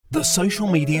The Social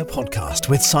Media Podcast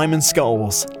with Simon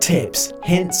Scholes. Tips,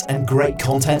 hints, and great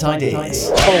content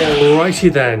ideas. Alrighty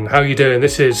then, how are you doing?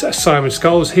 This is Simon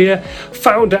Scholes here,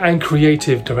 founder and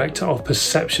creative director of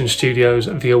Perception Studios,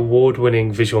 the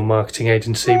award-winning visual marketing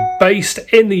agency based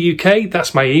in the UK.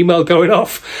 That's my email going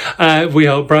off. We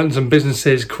help brands and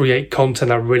businesses create content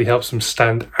that really helps them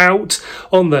stand out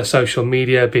on their social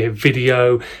media, be it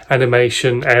video,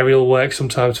 animation, aerial work,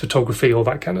 sometimes photography, all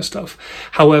that kind of stuff.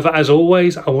 However, as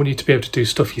always, I want you to be able to do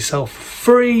stuff yourself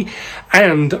free.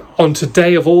 And on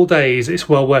today of all days, it's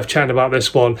well worth chatting about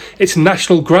this one. It's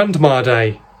National Grandma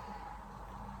Day.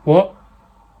 What?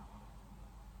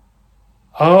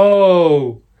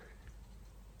 Oh,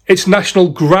 it's National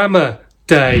Grammar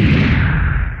Day.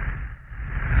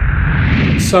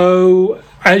 So,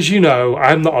 as you know,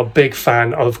 I'm not a big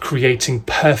fan of creating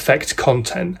perfect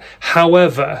content.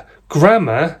 However,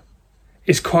 grammar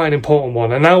is quite an important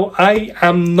one. And now I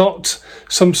am not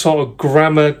some sort of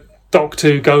grammar doctor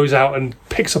who goes out and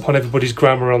picks up on everybody's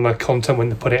grammar on their content when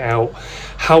they put it out.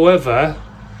 However,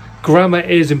 grammar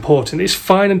is important. It's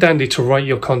fine and dandy to write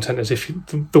your content as if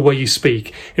the way you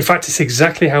speak. In fact, it's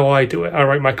exactly how I do it. I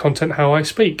write my content how I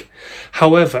speak.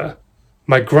 However,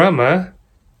 my grammar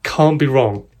can't be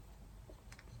wrong,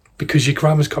 because your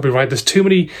grammar's got to be right. There's too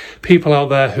many people out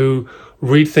there who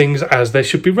read things as they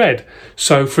should be read.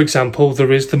 So, for example,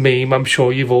 there is the meme I'm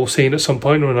sure you've all seen at some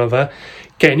point or another.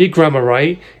 Getting your grammar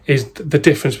right is the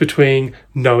difference between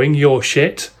knowing your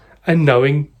shit and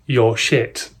knowing your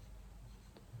shit.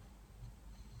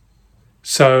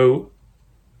 So,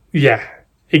 yeah,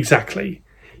 exactly.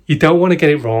 You don't want to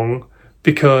get it wrong,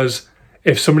 because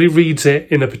if somebody reads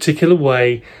it in a particular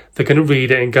way, they're going to read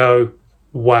it and go,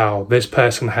 wow, this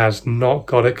person has not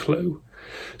got a clue.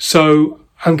 So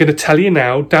I'm going to tell you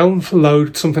now,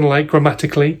 download something like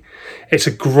Grammatically. It's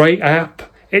a great app.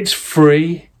 It's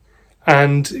free,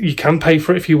 and you can pay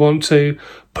for it if you want to,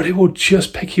 but it will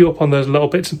just pick you up on those little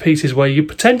bits and pieces where you're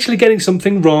potentially getting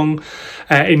something wrong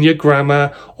in your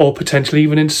grammar, or potentially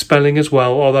even in spelling as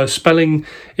well. Although spelling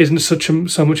isn't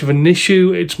so much of an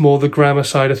issue, it's more the grammar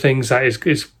side of things that is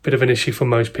a bit of an issue for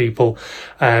most people.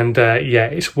 And yeah,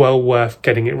 it's well worth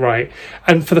getting it right.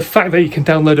 And for the fact that you can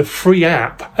download a free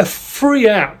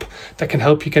app that can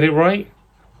help you get it right,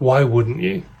 why wouldn't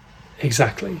you?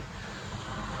 Exactly.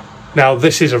 Now,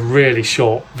 this is a really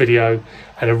short video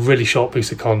and a really short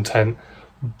piece of content,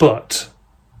 but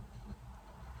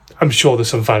I'm sure there's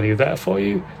some value there for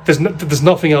you. There's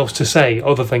nothing else to say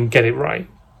other than get it right.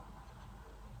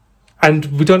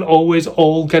 And we don't always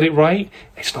all get it right.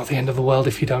 It's not the end of the world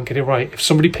if you don't get it right. If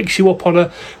somebody picks you up on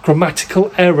a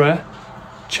grammatical error,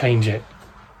 change it.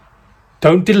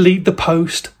 Don't delete the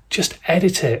post, just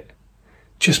edit it.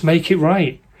 Just make it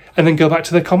right. And then go back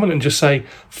to the comment and just say,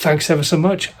 thanks ever so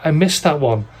much. I missed that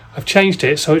one. I've changed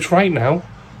it, so it's right now.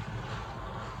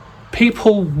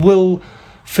 People will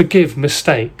forgive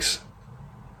mistakes,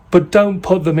 but don't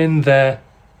put them in there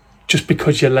just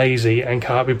because you're lazy and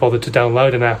can't be bothered to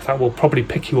download an app that will probably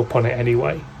pick you up on it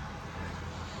anyway.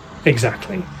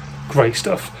 Exactly. Great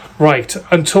stuff. Right,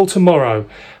 until tomorrow,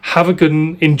 have a good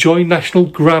one. Enjoy National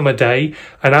Grammar Day,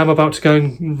 and I'm about to go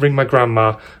and ring my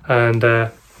grandma and,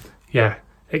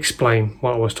 explain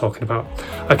what I was talking about.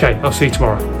 Okay, I'll see you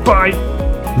tomorrow. Bye!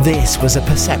 This was a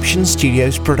Perception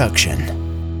Studios production.